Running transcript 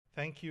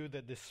Thank you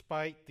that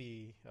despite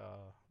the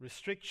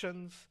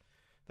restrictions,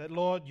 that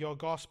Lord, your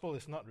gospel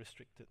is not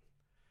restricted.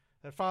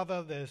 That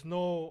Father, there's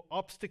no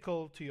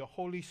obstacle to your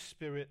Holy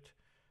Spirit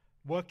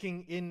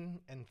working in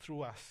and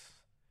through us.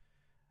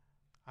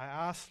 I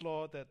ask,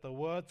 Lord, that the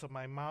words of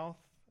my mouth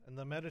and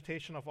the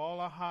meditation of all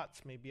our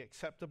hearts may be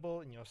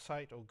acceptable in your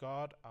sight, O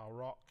God, our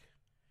rock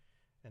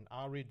and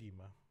our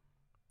Redeemer.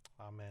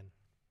 Amen.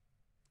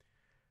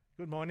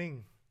 Good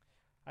morning.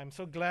 I'm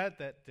so glad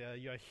that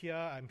you're here.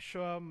 I'm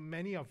sure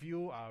many of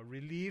you are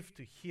relieved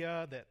to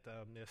hear that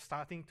they're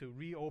starting to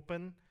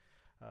reopen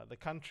the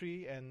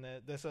country, and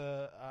there's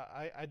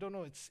I don't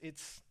know,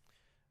 it's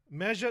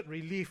measured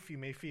relief you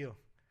may feel.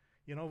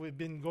 You know, we've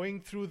been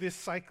going through this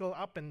cycle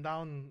up and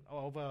down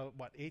over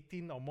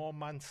 18 or more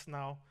months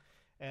now,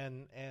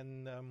 and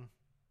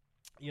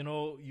you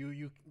know,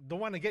 you don't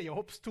want to get your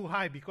hopes too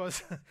high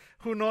because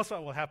who knows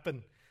what will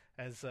happen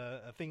as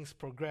things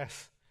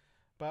progress.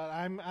 But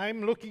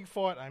I'm looking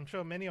forward. I'm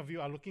sure many of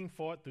you are looking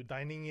forward to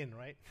dining in,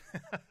 right?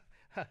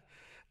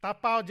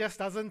 Tapao just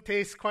doesn't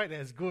taste quite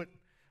as good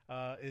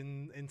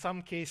in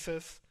some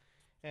cases,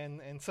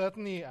 and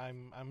certainly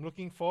I'm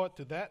looking forward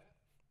to that.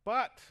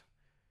 But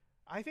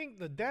I think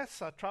the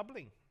deaths are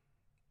troubling.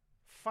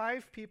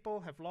 5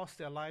 people have lost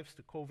their lives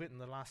to COVID in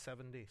the last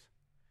 7 days.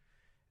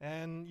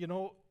 And, you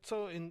know,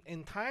 so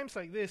in times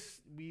like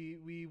this,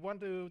 we want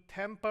to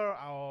temper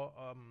our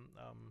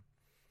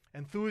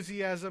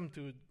enthusiasm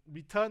to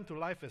return to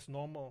life as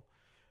normal.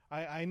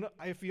 I know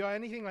if you're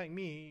anything like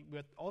me,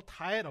 we're all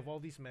tired of all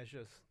these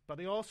measures, but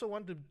I also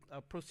want to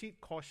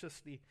proceed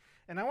cautiously.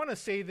 And I want to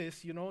say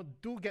this, you know,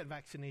 do get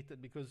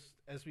vaccinated, because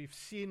as we've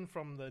seen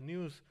from the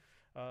news,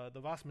 the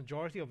vast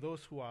majority of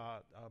those who are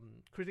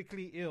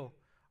critically ill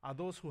are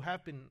those who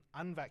have been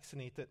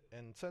unvaccinated,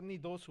 and certainly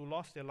those who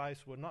lost their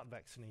lives were not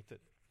vaccinated.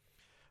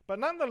 But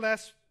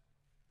nonetheless,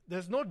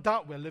 there's no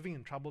doubt we're living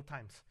in troubled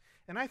times.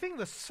 And I think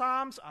the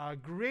Psalms are a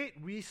great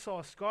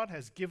resource God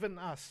has given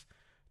us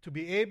to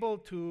be able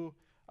to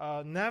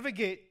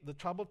navigate the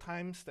troubled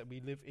times that we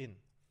live in.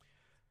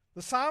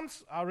 The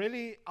Psalms are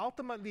really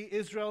ultimately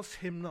Israel's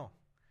hymnal.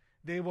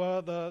 They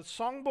were the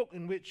songbook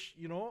in which,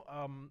 you know,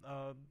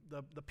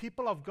 the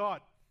people of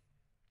God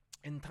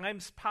in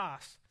times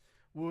past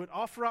would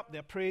offer up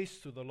their praise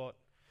to the Lord.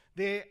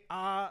 They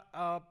are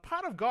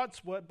part of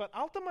God's word, but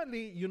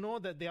ultimately, you know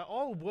that they are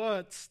all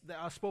words that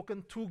are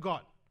spoken to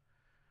God,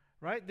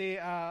 right? They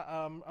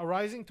are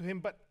arising to Him,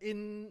 but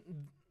in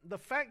the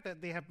fact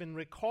that they have been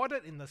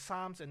recorded in the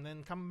Psalms and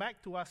then come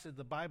back to us in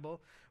the Bible,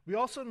 we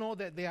also know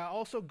that they are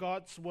also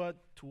God's word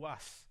to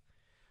us.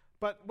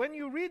 But when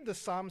you read the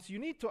Psalms, you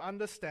need to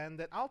understand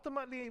that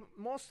ultimately,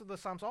 most of the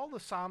Psalms, all the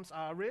Psalms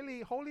are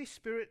really Holy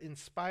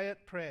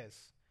Spirit-inspired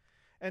prayers.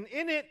 And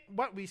in it,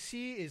 what we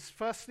see is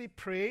firstly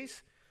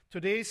praise.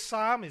 Today's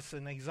psalm is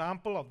an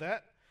example of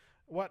that.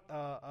 What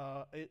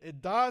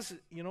it does,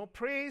 you know,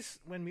 praise,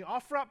 when we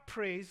offer up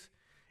praise,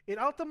 it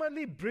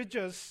ultimately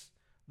bridges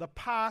the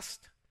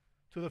past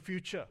to the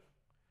future.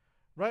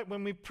 Right?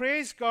 When we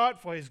praise God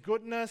for His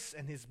goodness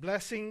and His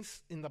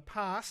blessings in the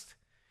past,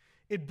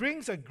 it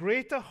brings a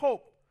greater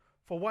hope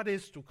for what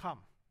is to come,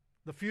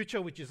 the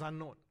future which is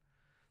unknown.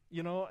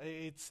 You know,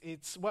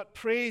 it's what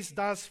praise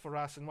does for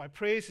us, and why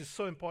praise is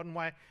so important.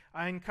 Why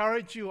I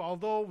encourage you,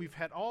 although we've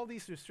had all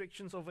these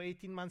restrictions over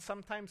 18 months,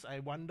 sometimes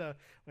I wonder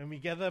when we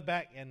gather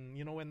back and,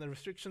 you know, when the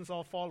restrictions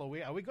all fall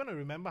away, are we going to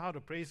remember how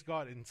to praise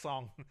God in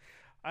song?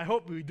 I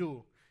hope we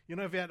do. You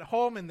know, if you're at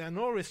home and there are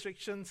no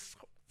restrictions,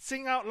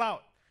 sing out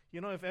loud.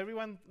 You know, if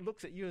everyone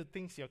looks at you and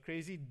thinks you're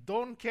crazy,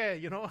 don't care,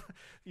 you know,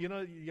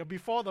 you're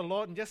before the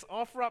Lord and just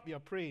offer up your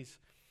praise.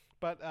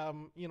 But,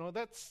 you know,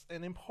 that's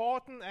an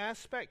important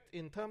aspect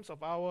in terms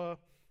of our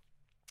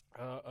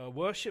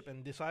worship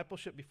and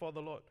discipleship before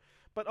the Lord.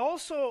 But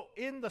also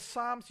in the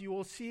Psalms, you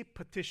will see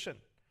petition,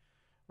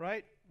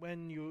 right?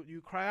 When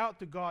you cry out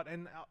to God.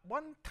 And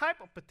one type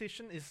of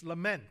petition is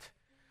lament.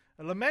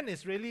 A lament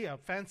is really a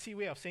fancy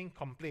way of saying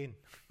complain,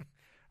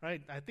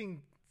 right? I think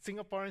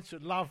Singaporeans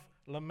should love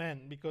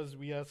lament because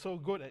we are so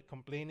good at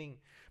complaining.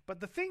 But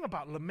the thing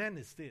about lament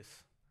is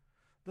this.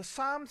 The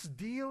Psalms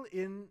deal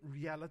in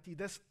reality.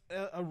 There's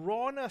a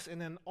rawness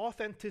and an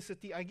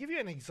authenticity. I give you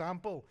an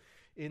example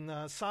in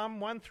Psalm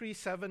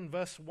 137,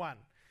 verse 1.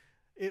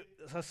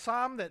 It's a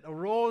psalm that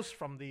arose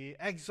from the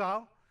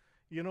exile.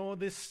 You know,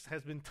 this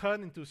has been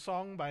turned into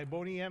song by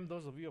Boney M.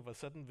 Those of you of a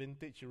certain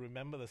vintage, you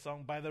remember the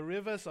song. By the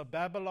rivers of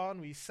Babylon,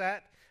 we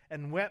sat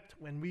and wept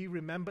when we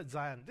remembered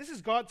Zion. This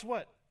is God's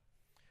word.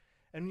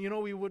 And, you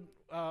know, we would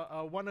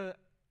want to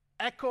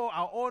echo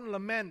our own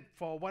lament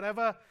for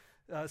whatever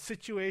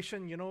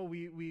situation, you know,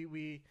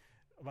 we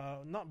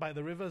not by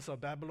the rivers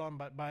of Babylon,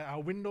 but by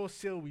our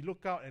windowsill, we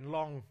look out and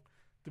long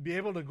to be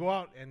able to go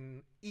out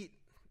and eat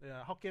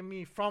Hokkien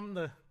mee from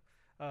the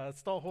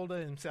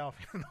stallholder himself,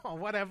 you know,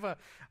 whatever.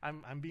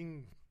 I'm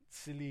being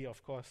silly,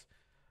 of course.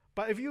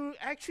 But if you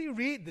actually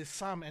read this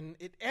psalm, and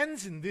it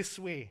ends in this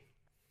way: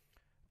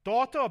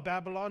 daughter of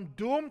Babylon,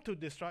 doomed to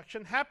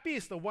destruction, happy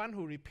is the one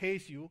who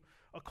repays you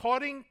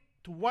according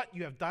to what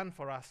you have done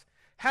for us.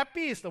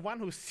 Happy is the one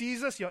who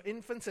seizes your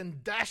infants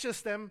and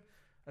dashes them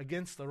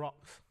against the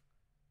rocks.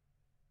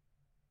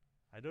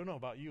 I don't know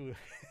about you.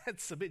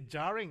 It's a bit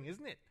jarring,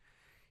 isn't it?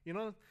 You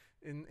know,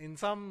 in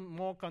some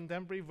more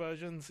contemporary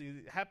versions,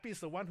 happy is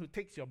the one who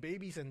takes your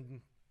babies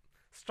and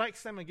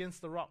strikes them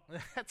against the rock.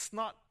 That's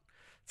not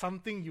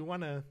something you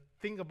want to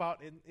think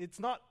about.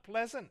 It's not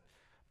pleasant,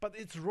 but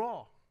it's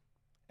raw.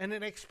 And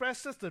it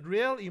expresses the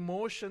real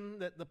emotion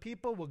that the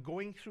people were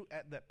going through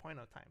at that point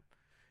of time.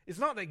 It's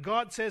not that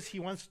God says he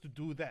wants to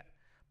do that,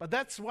 but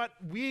that's what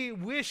we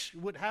wish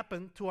would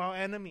happen to our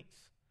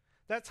enemies.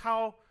 That's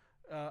how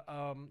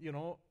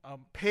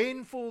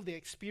painful the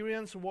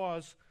experience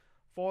was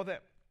for them.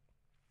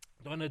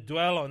 Don't want to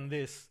dwell on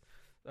this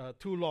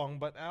too long,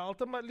 but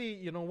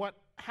ultimately, what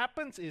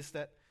happens is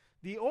that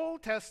the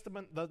Old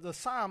Testament, the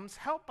Psalms,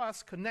 help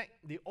us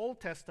connect the Old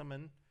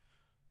Testament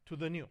to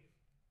the New.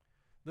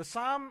 The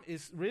Psalm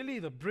is really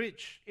the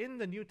bridge in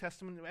the New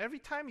Testament. Every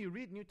time you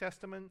read New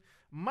Testament,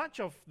 much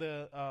of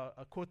the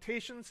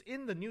quotations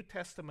in the New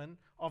Testament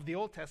of the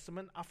Old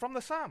Testament are from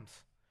the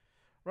Psalms,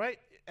 right?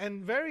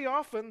 And very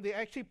often they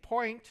actually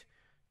point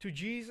to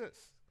Jesus.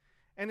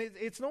 And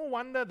it's no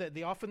wonder that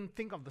they often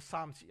think of the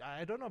Psalms.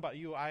 I don't know about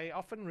you, I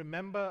often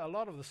remember a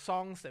lot of the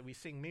songs that we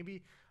sing.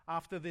 Maybe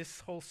after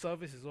this whole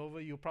service is over,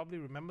 you'll probably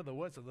remember the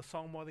words of the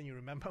song more than you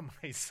remember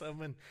my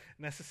sermon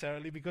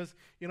necessarily, because,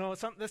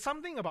 there's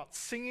something about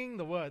singing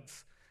the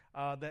words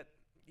that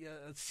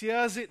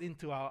sears it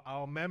into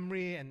our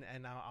memory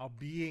and our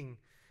being.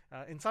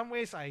 In some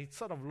ways, I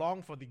sort of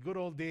long for the good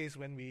old days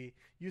when we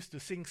used to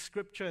sing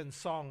scripture and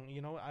song.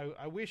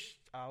 I wish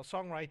our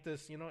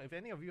songwriters, if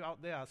any of you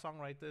out there are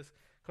songwriters,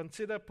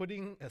 consider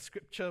putting a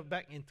scripture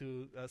back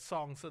into a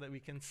song so that we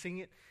can sing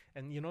it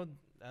and,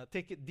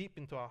 take it deep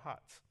into our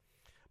hearts.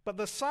 But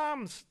the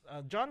Psalms,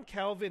 John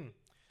Calvin,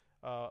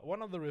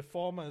 one of the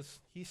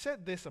reformers, he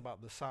said this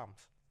about the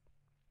Psalms.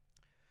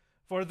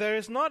 For there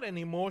is not an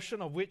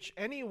emotion of which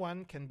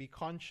anyone can be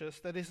conscious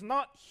that is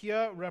not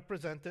here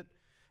represented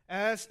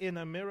as in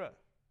a mirror.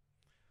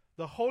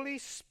 The Holy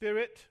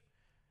Spirit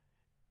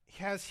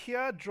has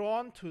here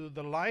drawn to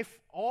the life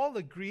all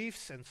the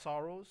griefs and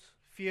sorrows,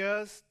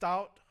 fears,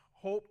 doubt,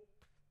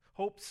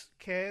 hopes,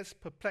 cares,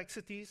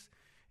 perplexities,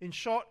 in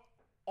short,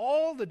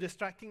 all the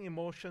distracting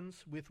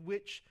emotions with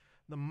which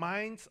the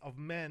minds of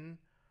men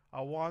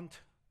are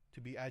wont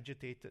to be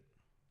agitated.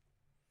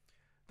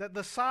 That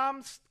the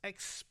Psalms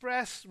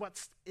express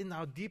what's in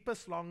our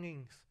deepest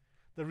longings,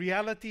 the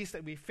realities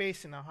that we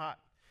face in our heart.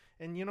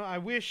 And, I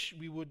wish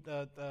we would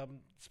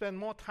spend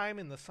more time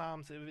in the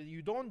Psalms. If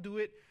you don't do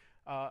it,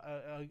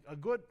 a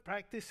good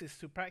practice is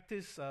to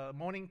practice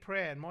morning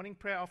prayer. And morning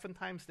prayer,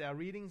 oftentimes, there are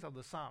readings of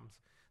the Psalms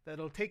that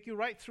will take you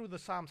right through the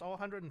Psalms, all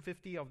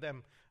 150 of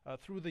them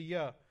through the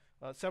year,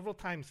 several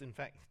times, in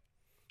fact.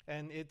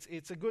 And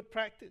it's a good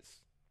practice.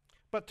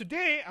 But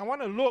today, I want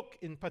to look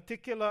in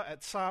particular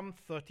at Psalm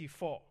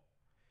 34.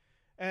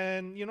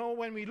 And,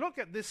 when we look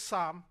at this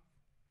Psalm,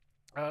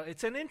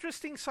 it's an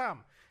interesting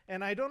Psalm.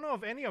 And I don't know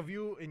if any of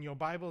you in your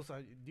Bibles,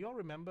 do you all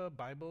remember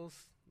Bibles,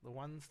 the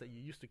ones that you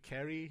used to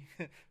carry,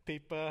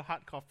 paper,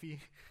 hard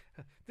copy?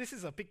 This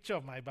is a picture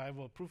of my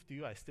Bible. Proof to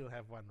you I still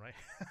have one, right?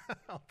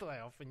 Although I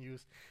often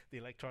use the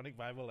electronic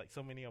Bible like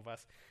so many of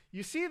us.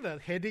 You see the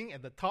heading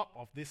at the top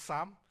of this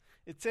Psalm?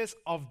 It says,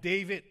 of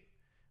David,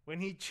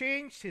 when he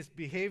changed his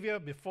behavior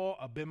before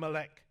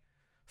Abimelech,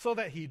 so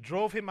that he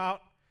drove him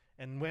out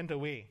and went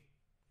away.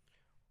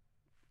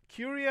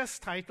 Curious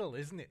title,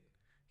 isn't it?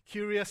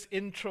 Curious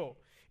intro.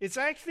 It's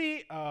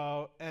actually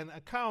an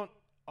account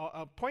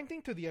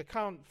pointing to the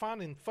account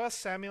found in 1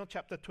 Samuel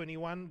chapter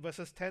 21,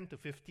 verses 10 to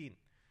 15.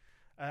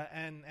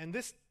 And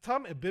this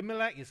term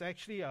Abimelech is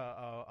actually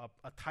a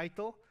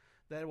title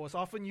that was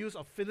often used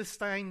of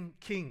Philistine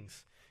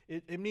kings.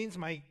 It means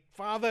my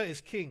father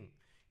is king,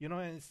 and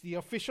it's the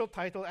official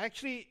title.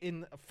 Actually,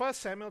 in 1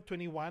 Samuel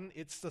 21,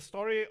 it's the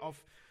story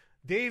of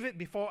David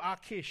before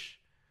Achish,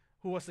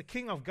 who was the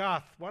king of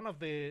Gath, one of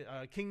the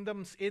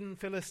kingdoms in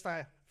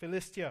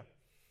Philistia.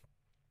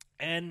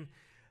 And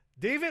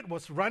David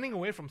was running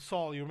away from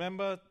Saul. You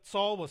remember,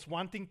 Saul was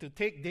wanting to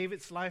take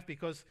David's life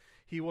because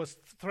he was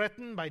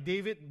threatened by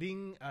David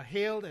being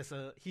hailed as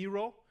a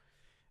hero.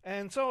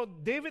 And so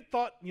David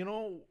thought,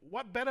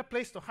 what better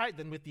place to hide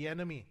than with the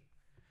enemy,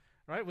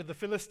 right, with the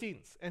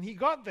Philistines. And he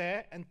got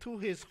there, and to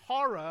his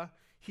horror,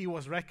 he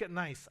was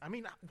recognized. I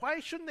mean, why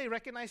shouldn't they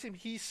recognize him?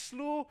 He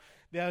slew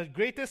their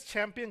greatest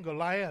champion,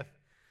 Goliath.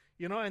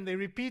 And they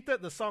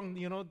repeated the song,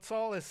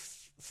 Saul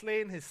has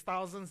slain his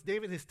thousands,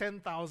 David his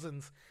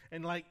 10,000s.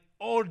 And like,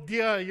 oh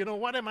dear,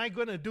 what am I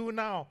going to do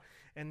now?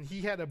 And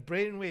he had a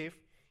brainwave.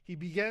 He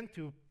began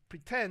to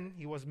pretend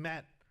he was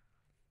mad.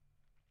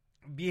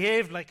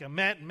 Behaved like a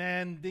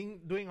madman,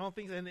 doing all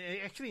things. And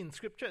actually in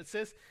scripture it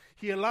says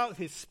he allowed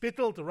his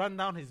spittle to run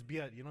down his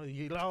beard.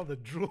 He allowed the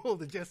drool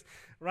to just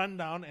run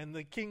down. And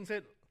the king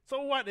said,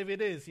 so what if it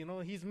is?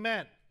 He's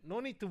mad. No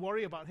need to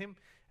worry about him.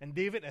 And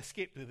David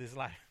escaped with his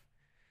life.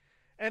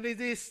 And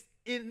it is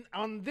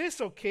on this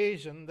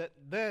occasion that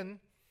then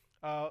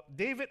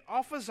David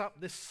offers up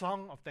this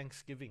song of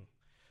thanksgiving.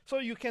 So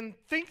you can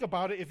think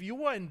about it. If you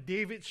were in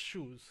David's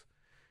shoes,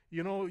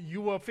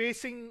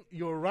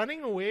 you're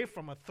running away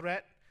from a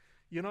threat.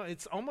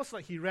 It's almost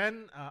like he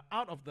ran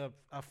out of the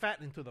fat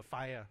into the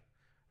fire,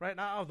 right?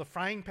 Out of the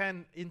frying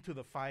pan into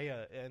the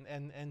fire.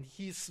 And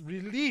his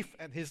relief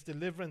at his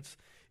deliverance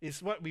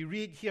is what we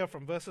read here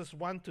from verses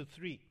 1 to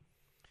 3.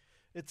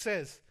 It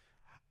says,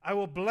 I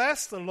will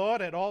bless the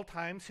Lord at all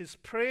times. His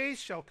praise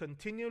shall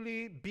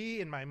continually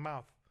be in my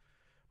mouth.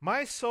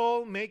 My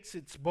soul makes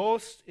its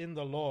boast in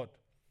the Lord.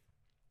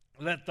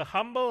 Let the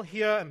humble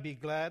hear and be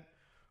glad.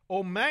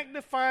 O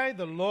magnify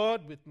the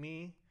Lord with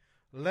me.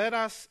 Let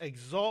us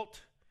exalt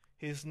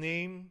his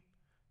name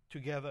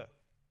together.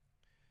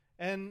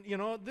 And,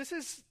 this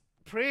is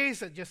praise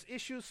that just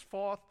issues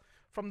forth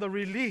from the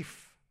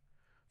relief,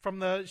 from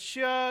the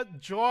sheer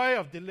joy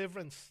of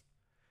deliverance.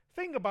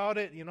 Think about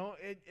it,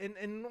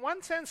 in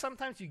one sense,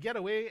 sometimes you get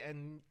away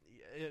and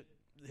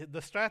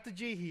the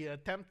strategy he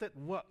attempted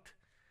worked.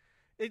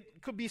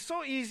 It could be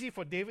so easy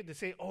for David to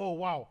say, oh,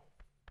 wow,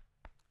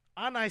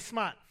 aren't I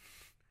smart?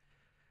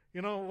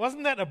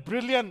 Wasn't that a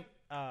brilliant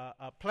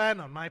plan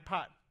on my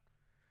part?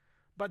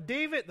 But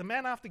David, the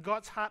man after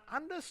God's heart,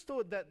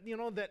 understood that,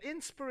 that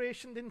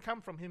inspiration didn't come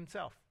from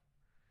himself.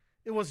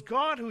 It was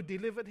God who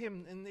delivered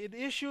him, and it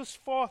issues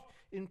forth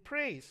in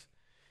praise.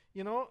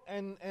 I don't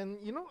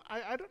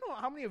know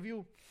how many of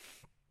you,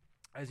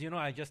 as you know,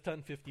 I just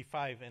turned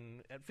 55,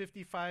 and at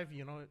 55,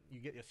 you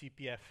get your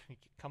CPF, it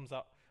comes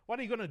out. What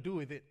are you going to do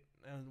with it?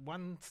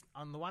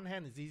 On the one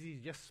hand, it's easy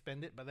to just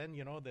spend it, but then,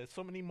 there's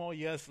so many more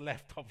years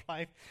left of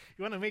life.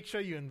 You want to make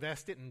sure you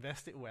invest it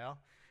well.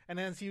 And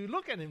as you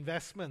look at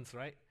investments,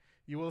 right,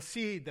 you will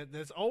see that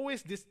there's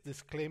always this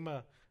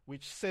disclaimer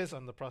which says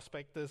on the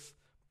prospectus,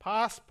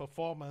 past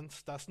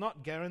performance does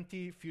not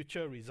guarantee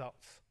future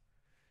results.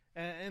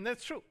 And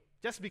that's true.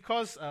 Just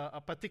because a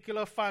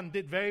particular fund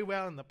did very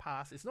well in the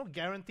past, it's no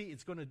guarantee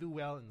it's going to do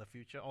well in the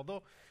future.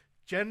 Although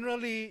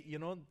generally,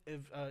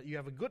 if you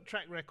have a good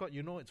track record,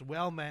 it's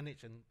well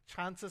managed, and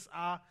chances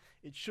are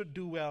it should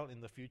do well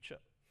in the future.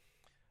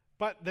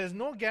 But there's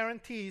no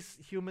guarantees,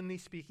 humanly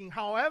speaking.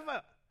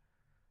 However,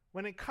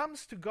 when it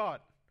comes to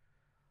God,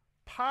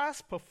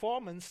 past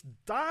performance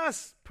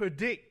does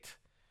predict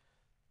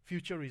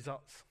future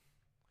results.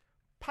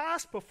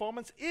 Past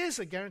performance is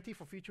a guarantee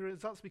for future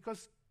results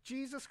because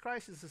Jesus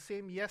Christ is the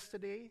same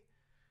yesterday,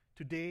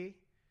 today,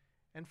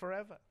 and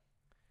forever.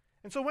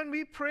 And so when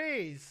we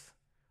praise,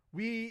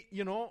 we,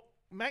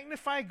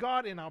 magnify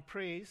God in our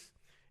praise,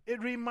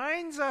 it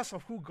reminds us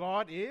of who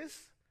God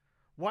is,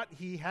 what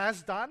he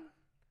has done,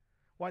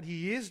 what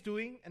he is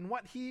doing, and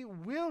what he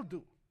will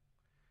do.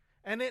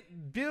 And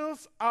it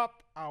builds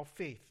up our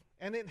faith,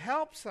 and it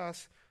helps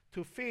us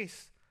to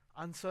face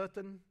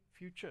uncertain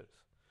futures.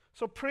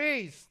 So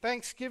praise,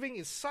 thanksgiving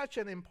is such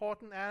an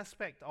important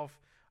aspect of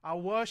our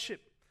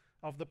worship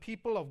of the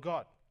people of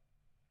God.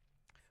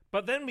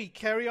 But then we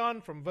carry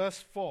on from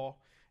verse 4,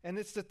 and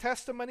it's the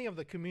testimony of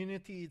the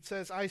community. It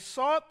says, I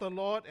sought the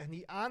Lord, and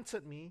he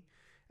answered me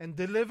and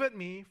delivered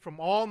me from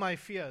all my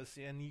fears.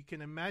 And you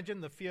can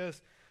imagine the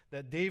fears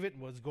that David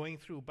was going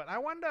through. But I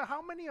wonder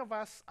how many of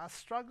us are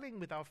struggling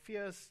with our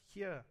fears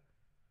here,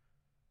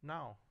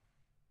 now,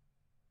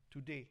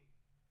 today.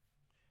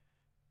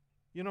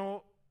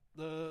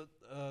 The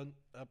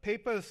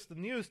papers, the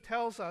news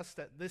tells us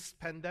that this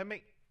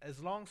pandemic, as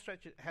long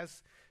stretch,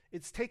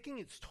 it's taking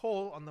its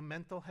toll on the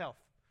mental health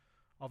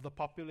of the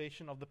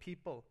population, of the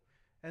people.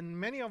 And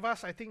many of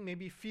us, I think,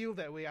 maybe feel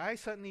that way. I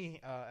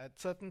certainly, at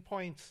certain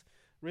points,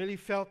 really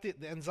felt it.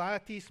 The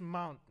anxieties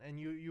mount, and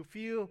you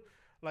feel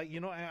like,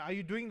 are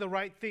you doing the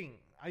right thing?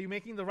 Are you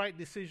making the right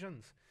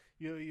decisions?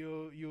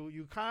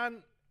 You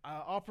can't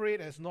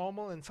operate as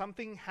normal, and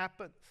something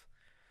happens.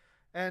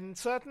 And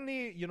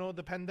certainly,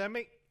 the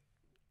pandemic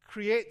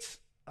creates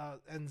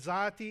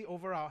anxiety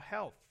over our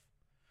health.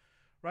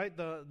 Right?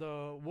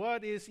 The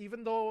word is,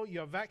 even though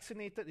you're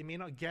vaccinated, it may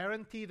not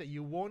guarantee that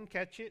you won't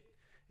catch it.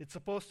 It's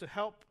supposed to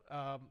help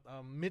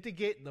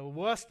mitigate the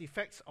worst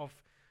effects of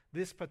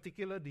this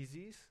particular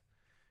disease.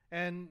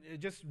 And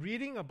just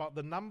reading about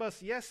the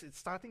numbers, yes, it's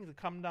starting to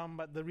come down,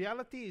 but the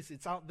reality is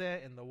it's out there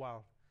in the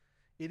wild.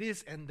 It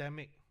is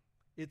endemic.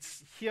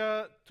 It's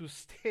here to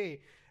stay,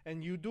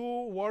 and you do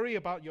worry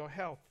about your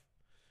health.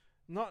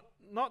 Not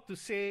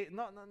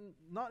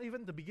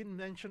even to begin to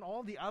mention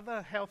all the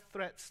other health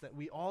threats that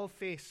we all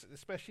face,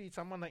 especially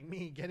someone like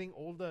me getting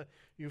older.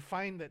 You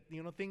find that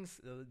things,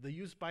 the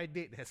use-by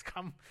date has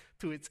come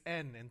to its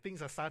end, and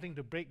things are starting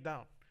to break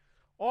down.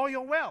 Or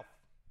your wealth,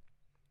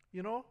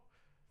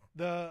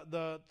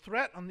 the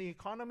threat on the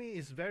economy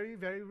is very,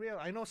 very real.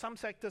 I know some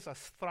sectors are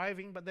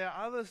thriving, but there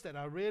are others that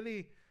are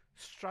really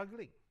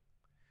struggling,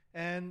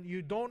 and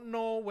you don't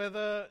know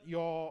whether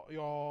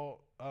your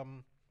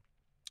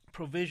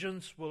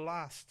provisions will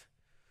last.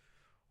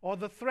 Or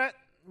the threat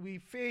we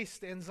face,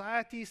 the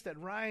anxieties that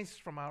rise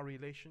from our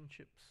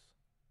relationships.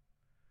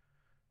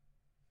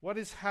 What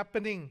is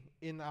happening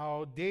in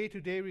our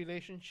day-to-day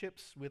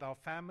relationships with our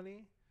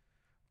family,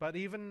 but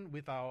even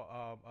with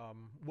our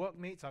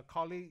workmates, our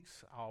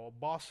colleagues, our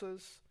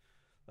bosses,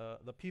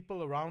 the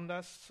people around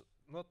us,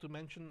 not to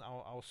mention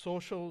our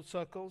social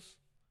circles,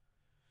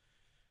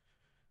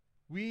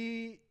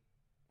 we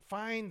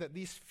find that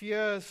these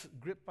fears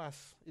grip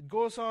us. It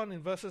goes on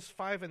in verses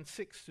 5 and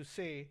 6 to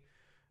say,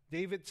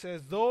 David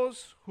says,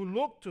 "Those who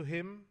look to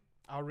him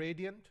are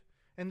radiant,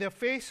 and their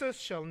faces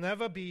shall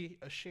never be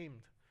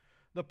ashamed.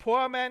 The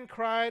poor man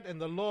cried, and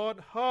the Lord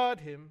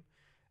heard him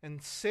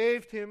and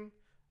saved him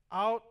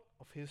out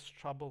of his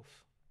troubles."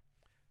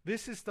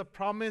 This is the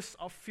promise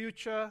of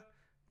future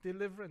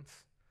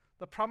deliverance.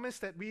 The promise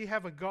that we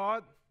have a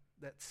God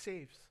that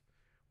saves.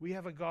 We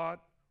have a God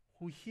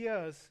who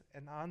hears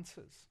and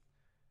answers.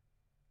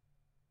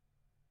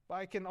 But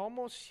I can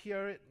almost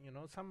hear it,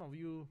 some of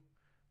you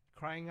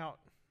crying out,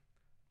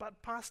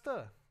 "But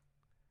Pastor,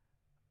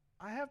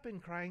 I have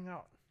been crying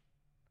out.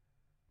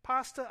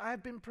 Pastor, I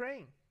have been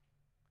praying.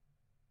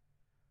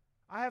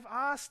 I have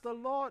asked the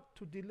Lord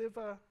to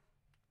deliver,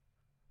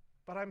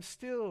 but I'm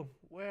still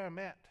where I'm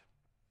at."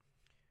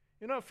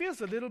 It feels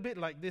a little bit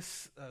like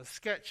this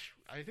sketch.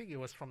 I think it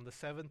was from the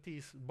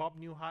 70s. Bob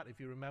Newhart, if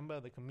you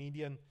remember, the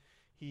comedian,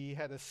 he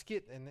had a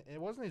skit, and it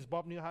wasn't his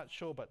Bob Newhart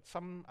show, but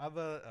some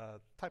other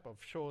type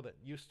of show that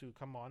used to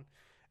come on.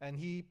 And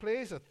he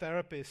plays a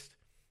therapist.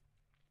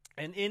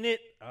 And in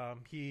it,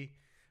 he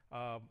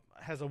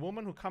has a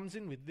woman who comes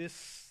in with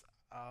this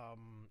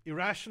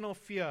irrational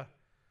fear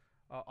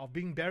of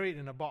being buried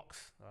in a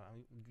box,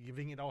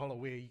 giving it all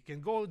away. You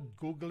can go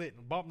Google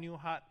it, Bob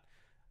Newhart,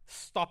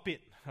 "Stop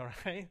It," all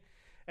right?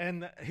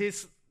 And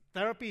his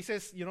therapy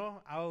says,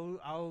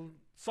 I'll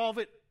solve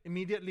it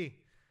immediately.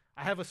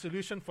 I have a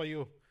solution for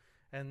you.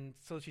 And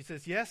so she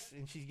says, yes,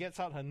 and she gets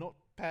out her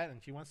notepad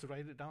and she wants to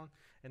write it down.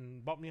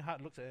 And Bob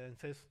Newhart looks at it and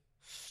says,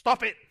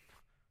 "Stop it!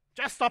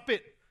 Just stop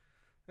it!"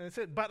 And I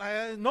said, "But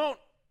no,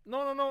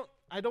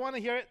 I don't want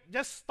to hear it.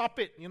 Just stop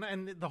it."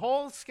 And the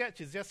whole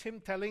sketch is just him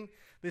telling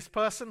this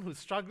person who's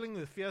struggling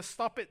with fear,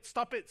 "Stop it,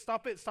 stop it,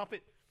 stop it, stop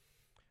it."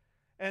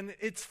 And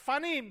it's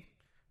funny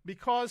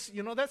because,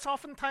 that's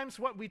oftentimes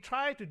what we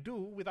try to do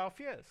with our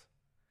fears.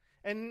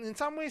 And in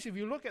some ways, if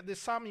you look at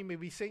this psalm, you may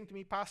be saying to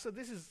me, "Pastor,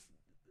 this is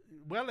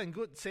well and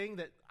good saying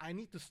that I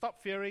need to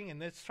stop fearing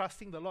and that's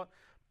trusting the Lord,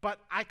 but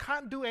I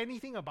can't do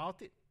anything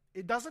about it.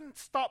 It doesn't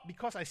stop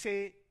because I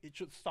say it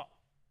should stop."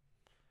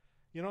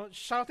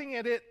 Shouting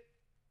at it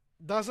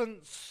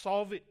doesn't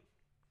solve it.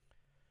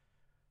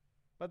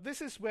 But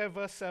this is where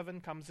verse 7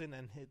 comes in,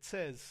 and it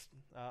says,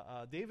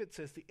 David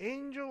says, "The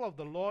angel of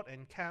the Lord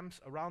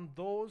encamps around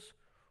those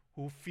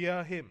who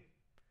fear him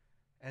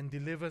and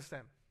delivers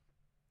them."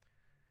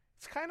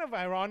 It's kind of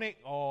ironic,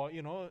 or,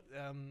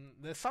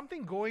 there's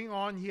something going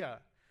on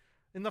here.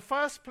 In the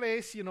first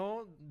place,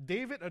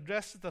 David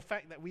addresses the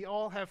fact that we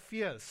all have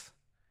fears.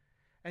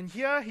 And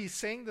here he's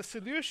saying the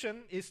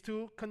solution is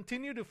to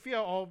continue to fear,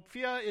 or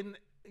fear in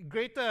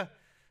greater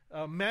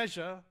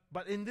measure,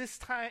 but in this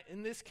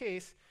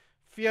case,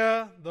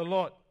 fear the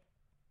Lord.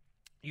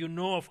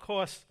 Of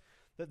course,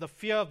 that the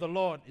fear of the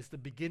Lord is the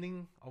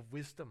beginning of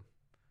wisdom.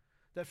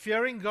 That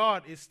fearing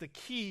God is the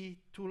key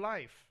to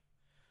life.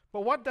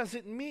 But what does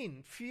it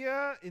mean?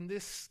 Fear in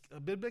this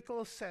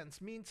biblical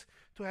sense means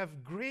to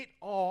have great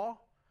awe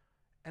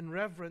and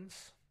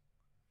reverence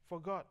for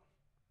God.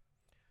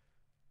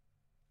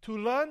 To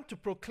learn to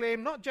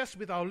proclaim, not just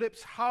with our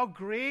lips, how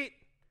great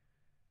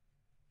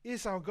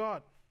is our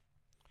God.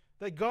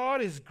 That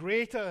God is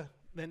greater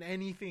than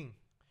anything.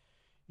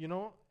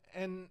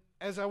 And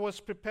as I was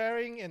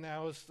preparing and I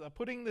was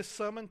putting this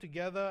sermon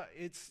together,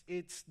 it's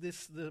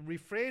the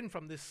refrain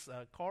from this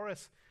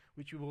chorus,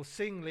 which we will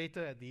sing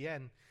later at the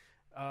end,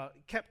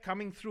 kept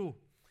coming through.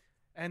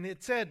 And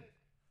it said,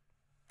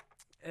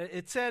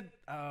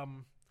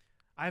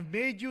 "I've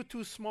made you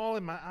too small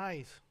in my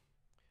eyes.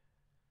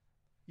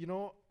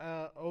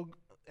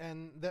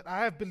 And that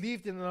I have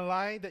believed in a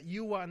lie that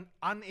you were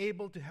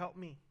unable to help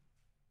me."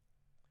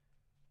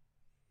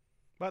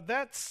 But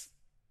that's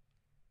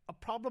a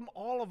problem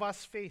all of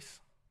us face.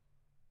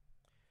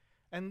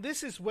 And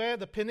this is where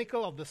the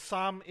pinnacle of the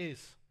psalm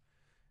is.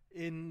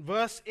 In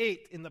verse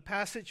 8, in the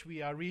passage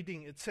we are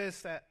reading, it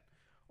says that,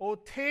 "Oh,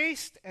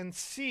 taste and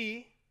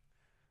see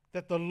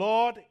that the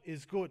Lord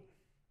is good.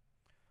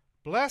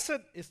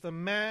 Blessed is the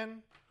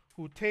man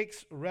who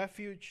takes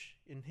refuge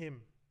in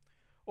him.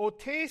 Oh,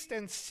 taste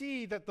and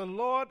see that the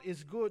Lord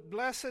is good.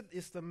 Blessed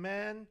is the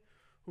man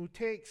who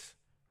takes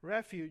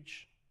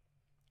refuge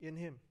in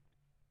him."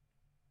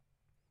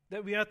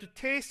 That we are to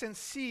taste and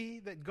see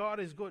that God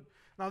is good.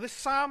 Now, this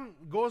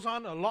psalm goes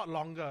on a lot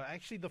longer.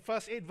 Actually, the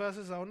first 8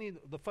 verses are only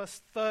the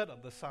first third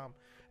of the psalm.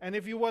 And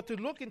if you were to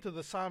look into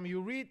the psalm, you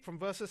read from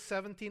verses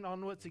 17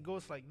 onwards, it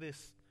goes like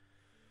this.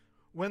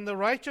 "When the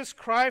righteous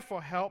cry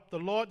for help, the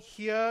Lord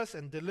hears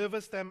and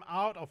delivers them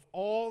out of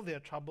all their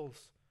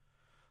troubles.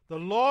 The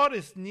Lord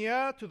is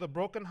near to the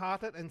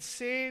brokenhearted and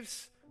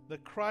saves the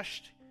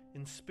crushed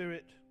in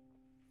spirit.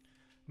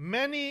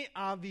 Many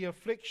are the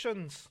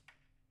afflictions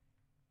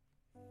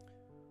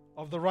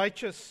of the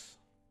righteous,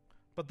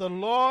 but the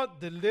Lord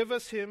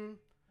delivers him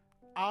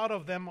out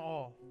of them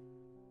all.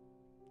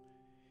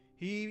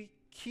 He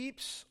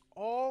keeps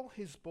all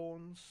his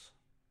bones,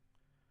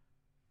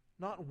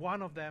 not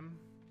one of them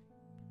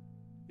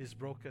is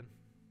broken.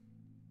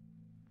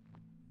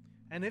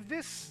 And if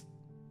this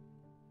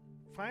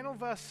final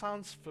verse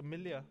sounds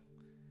familiar,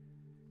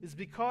 it's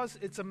because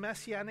it's a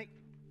messianic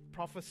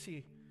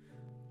prophecy.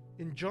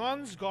 In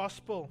John's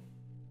Gospel,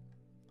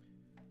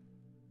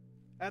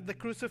 at the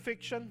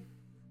crucifixion,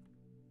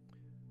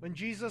 when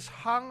Jesus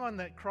hung on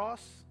that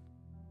cross,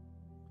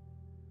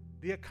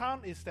 the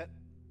account is that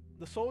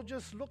the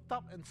soldiers looked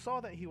up and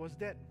saw that he was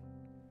dead.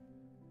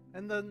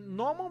 And the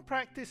normal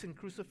practice in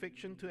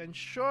crucifixion, to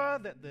ensure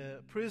that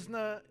the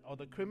prisoner or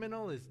the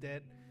criminal is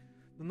dead,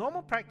 the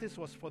normal practice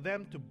was for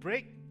them to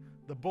break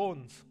the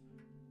bones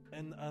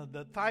and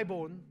the thigh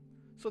bone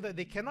so that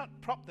they cannot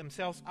prop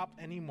themselves up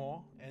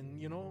anymore and,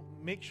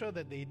 make sure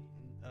that they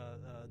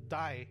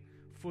die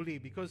fully,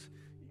 because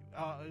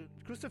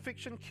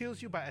crucifixion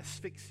kills you by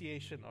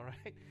asphyxiation, all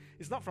right?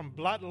 It's not from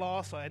blood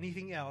loss or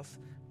anything else,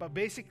 but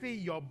basically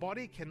your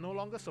body can no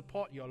longer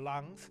support your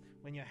lungs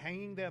when you're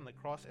hanging there on the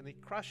cross, and it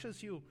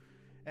crushes you,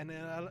 and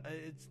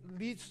it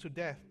leads to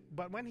death.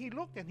 But when he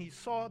looked and he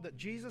saw that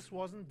Jesus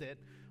wasn't dead,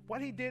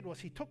 what he did was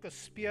he took a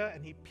spear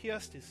and he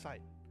pierced his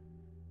side,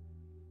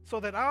 so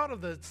that out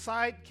of the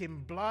side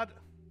came blood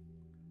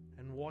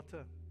and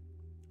water.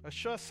 A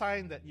sure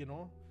sign that,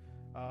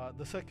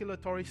 the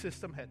circulatory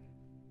system had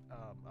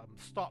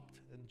stopped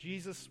and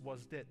Jesus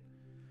was dead.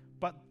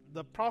 But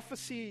the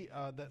prophecy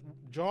that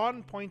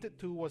John pointed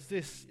to was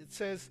this. It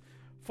says,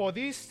 "For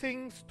these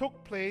things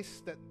took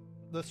place that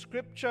the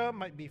scripture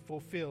might be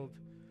fulfilled.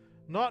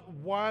 Not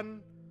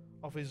one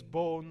of his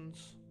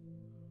bones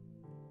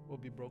will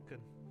be broken."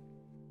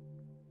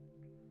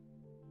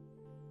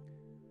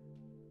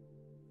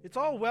 It's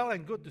all well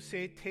and good to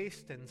say,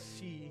 taste and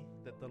see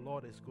that the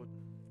Lord is good.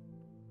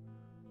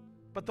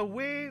 But the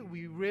way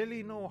we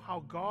really know how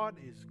God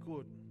is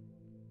good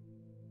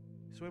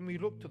is when we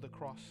look to the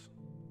cross.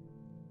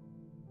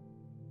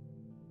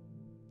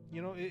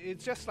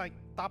 It's just like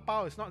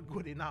tapao is not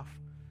good enough.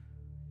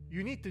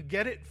 You need to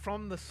get it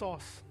from the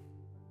source,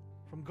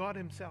 from God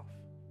Himself.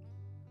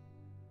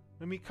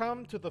 When we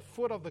come to the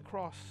foot of the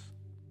cross,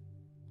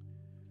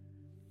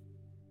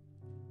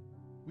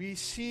 we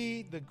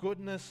see the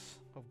goodness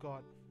of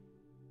God.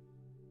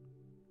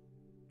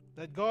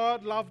 That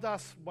God loved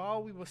us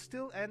while we were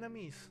still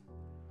enemies,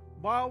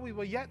 while we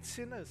were yet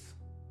sinners.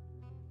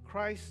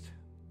 Christ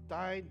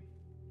died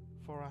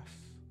for us.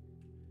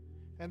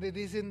 And it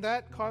is in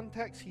that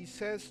context He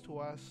says to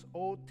us,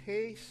 "Oh,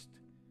 taste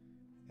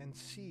and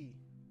see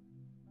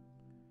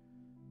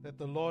that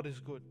the Lord is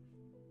good."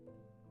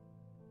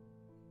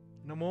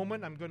 In a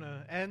moment, I'm going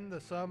to end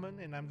the sermon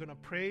and I'm going to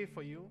pray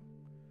for you.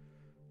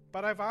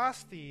 But I've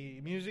asked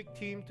the music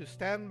team to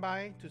stand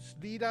by to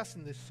lead us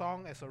in this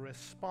song as a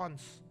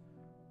response.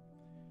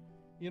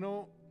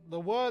 The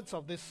words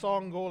of this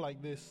song go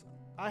like this: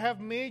 "I have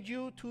made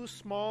you too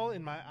small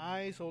in my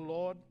eyes, O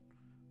Lord,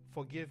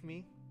 forgive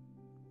me.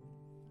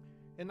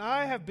 And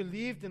I have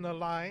believed in a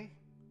lie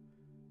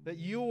that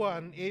you were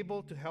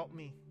unable to help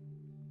me.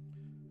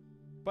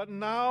 But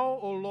now,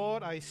 O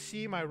Lord, I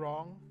see my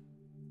wrong.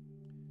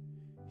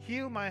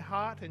 Heal my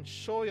heart and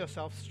show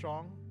yourself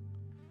strong.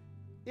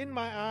 In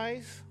my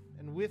eyes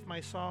and with my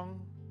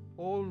song,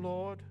 O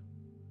Lord,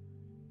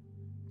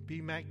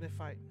 be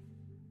magnified."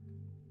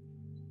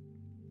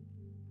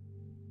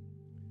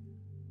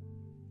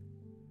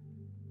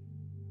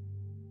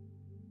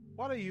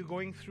 What are you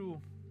going through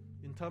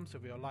in terms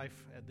of your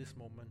life at this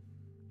moment?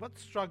 What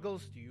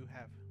struggles do you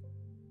have?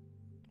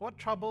 What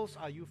troubles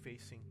are you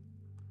facing?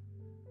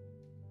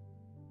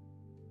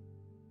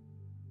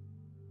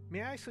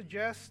 May I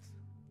suggest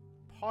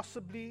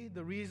possibly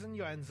the reason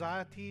your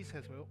anxieties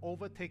have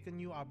overtaken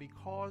you are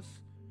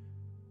because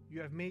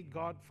you have made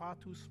God far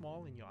too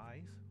small in your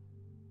eyes?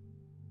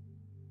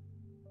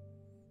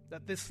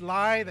 That this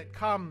lie that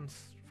comes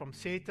from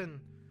Satan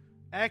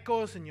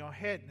echoes in your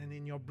head and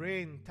in your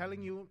brain,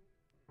 telling you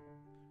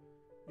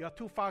you're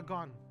too far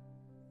gone.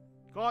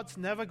 God's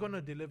never going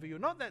to deliver you.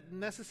 Not that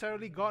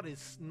necessarily God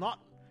is not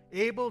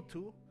able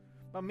to,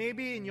 but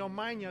maybe in your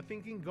mind you're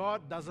thinking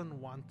God doesn't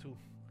want to,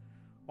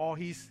 or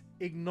He's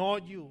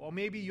ignored you, or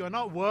maybe you're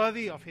not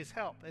worthy of His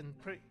help and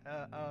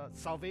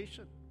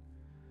salvation.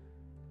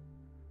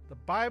 The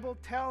Bible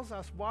tells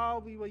us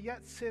while we were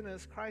yet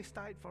sinners, Christ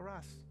died for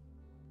us.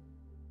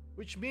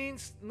 Which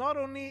means not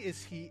only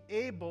is He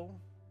able,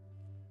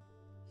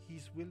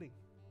 He's willing.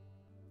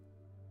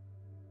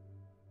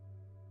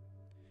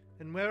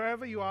 And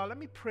wherever you are, let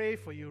me pray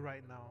for you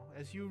right now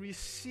as you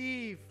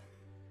receive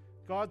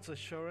God's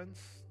assurance.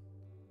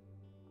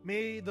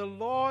 May the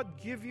Lord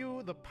give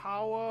you the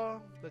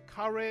power, the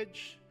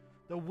courage,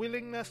 the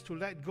willingness to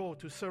let go,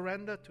 to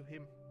surrender to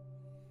Him.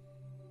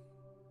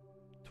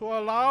 To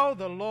allow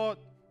the Lord,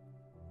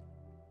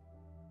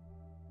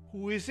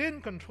 who is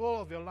in control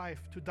of your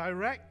life, to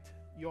direct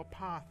your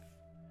path.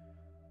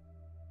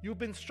 You've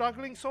been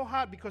struggling so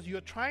hard because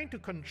you're trying to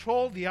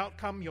control the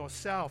outcome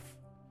yourself.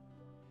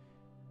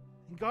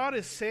 And God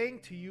is saying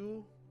to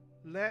you,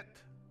 let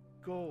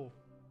go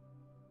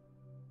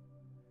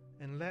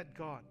and let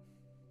God.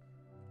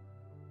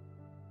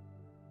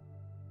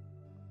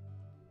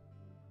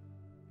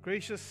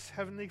 Gracious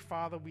Heavenly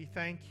Father, we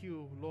thank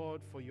you,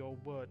 Lord, for your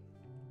word.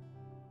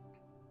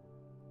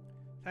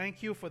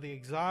 Thank you for the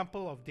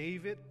example of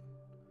David,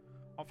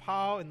 of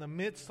how in the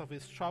midst of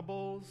his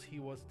troubles he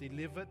was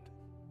delivered.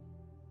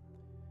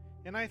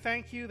 And I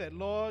thank you that,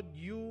 Lord,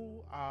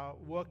 you are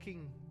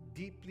working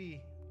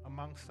deeply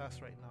amongst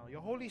us right now.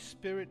 Your Holy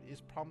Spirit is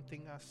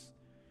prompting us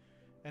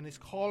and is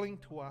calling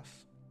to us.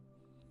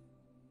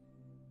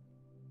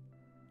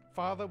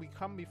 Father, we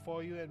come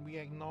before you and we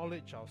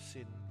acknowledge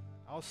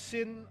our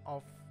sin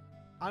of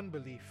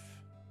unbelief,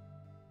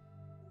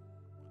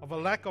 of a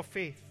lack of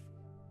faith,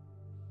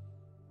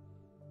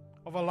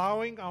 of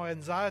allowing our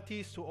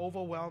anxieties to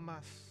overwhelm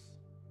us.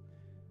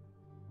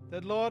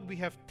 That, Lord, we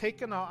have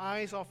taken our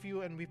eyes off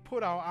you and we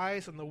put our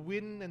eyes on the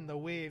wind and the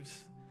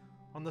waves,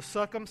 on the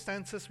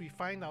circumstances we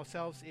find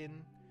ourselves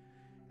in.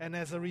 And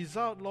as a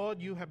result, Lord,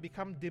 you have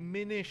become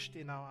diminished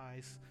in our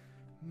eyes.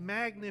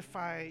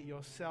 Magnify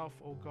yourself,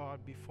 O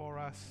God, before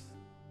us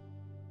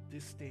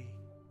this day.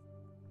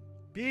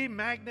 Be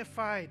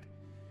magnified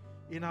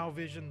in our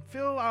vision.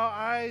 Fill our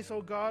eyes,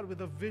 O God,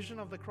 with a vision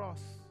of the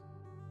cross.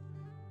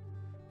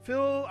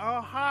 Fill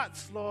our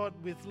hearts, Lord,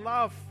 with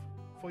love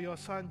for your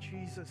Son,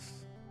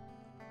 Jesus.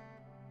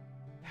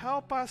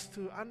 Help us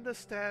to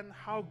understand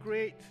how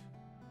great,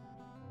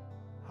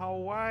 how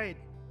wide,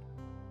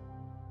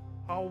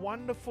 how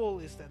wonderful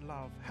is that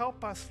love.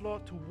 Help us,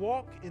 Lord, to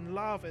walk in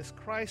love as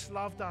Christ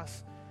loved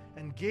us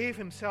and gave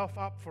himself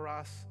up for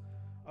us,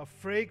 a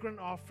fragrant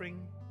offering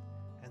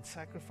and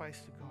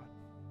sacrifice to God.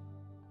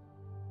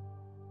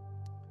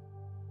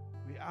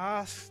 We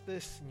ask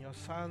this in your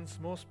Son's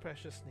most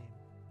precious name.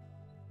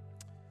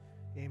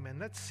 Amen.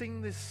 Let's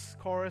sing this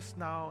chorus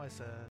now as a